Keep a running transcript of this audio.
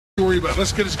worry about it.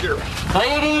 Let's get his gear.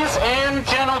 Ladies and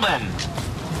gentlemen,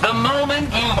 the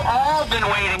moment you've all been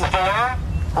waiting for,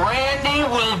 Randy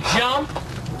will jump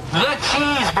the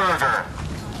cheeseburger.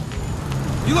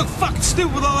 You look fucking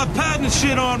stupid with all that padding and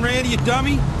shit on, Randy, you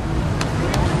dummy.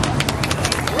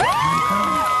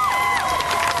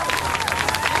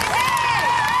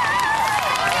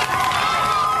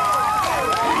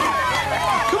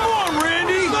 Come on,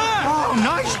 Randy. Oh,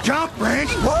 nice jump,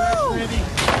 Randy. Woo!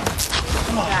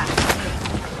 Come on.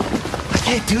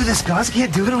 I can't do this, guys. I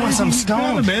can't do it unless I'm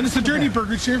stoned. Man, it's a dirty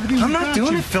burger. It's everything. I'm not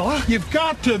doing it, Phila. You've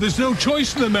got to. There's no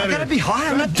choice in the matter. I gotta be high.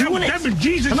 I'm not doing it.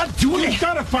 Jesus. I'm not doing it. You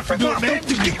gotta fucking do it, man.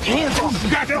 Get your hands off. You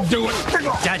gotta do it.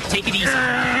 Dad, take it easy.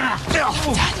 Dad,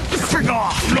 frig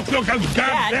off. Look, God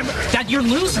damn it. Dad, you're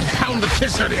losing. Pound the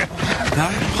piss out of you.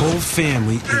 That whole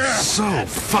family is so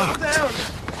fucked.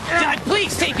 Dad,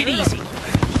 please take it easy.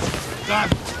 God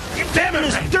Damn it,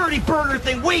 this dirty burger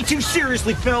thing way too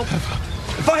seriously, Phil.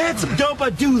 If I had some dope,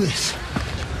 I'd do this.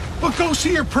 Well, go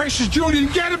see your precious Julian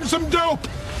and get him some dope.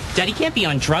 Dad, he can't be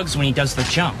on drugs when he does the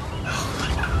jump.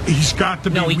 He's got to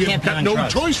be. No, he We can't have be got on no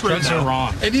drugs. choice right Drugs now. are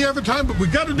wrong. Any other time, but we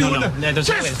got to do it. No, there's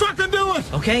no way. Just fucking do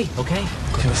it. Okay.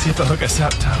 Can we see if they'll hook us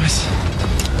up, Thomas?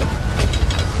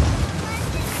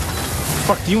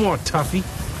 Fuck do you want, Tuffy?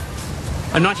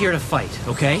 I'm not here to fight,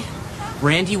 okay?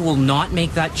 Randy will not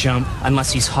make that jump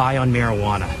unless he's high on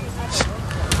marijuana.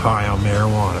 High on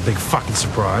marijuana. Big fucking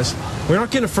surprise. We're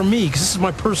not getting it from me, because this is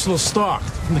my personal stock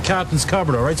from the captain's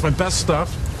cupboard, all right? It's my best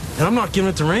stuff, and I'm not giving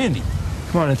it to Randy.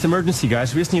 Come on, it's emergency,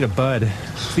 guys. We just need a bud.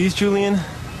 Please, Julian?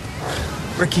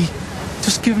 Ricky,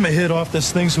 just give him a hit off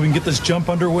this thing so we can get this jump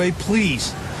underway,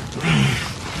 please.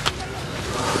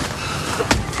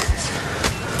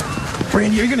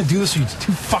 Randy, are you gonna do this or are you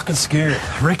too fucking scared?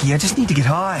 Ricky, I just need to get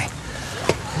high.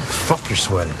 Fuck, you're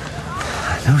sweating.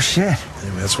 No shit.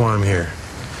 Anyway, that's why I'm here.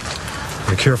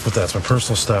 Be careful with that. It's my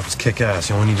personal stuff. It's kick-ass.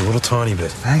 You only need a little tiny bit.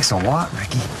 Thanks a lot,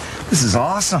 Ricky. This is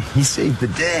awesome. You saved the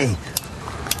day.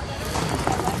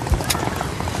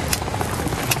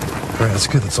 All right, that's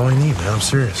good. That's all I need, man. I'm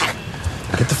serious.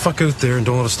 Get the fuck out there and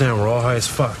don't let us down. We're all high as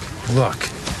fuck. Good luck.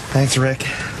 Thanks, Rick.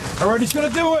 All right, he's gonna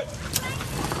do it.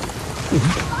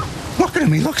 Look at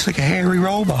him. He looks like a hairy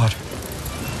robot.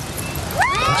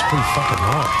 That's pretty fucking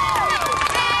high.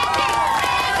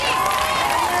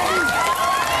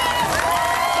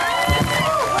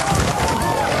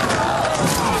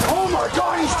 Oh, my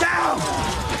God, he's down.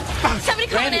 Somebody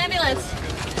call an ambulance.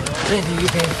 Randy, you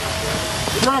okay?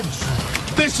 Drugs.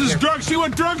 This is drugs. See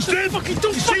what drugs did? Fucking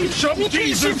don't see some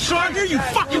Jesus, son. You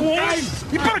fucking guys.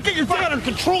 You better get your thing under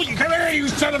control. You Come here, you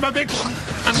son of a bitch.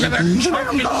 I'm gonna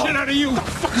choke the shit out of you. What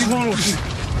the fuck is wrong with you?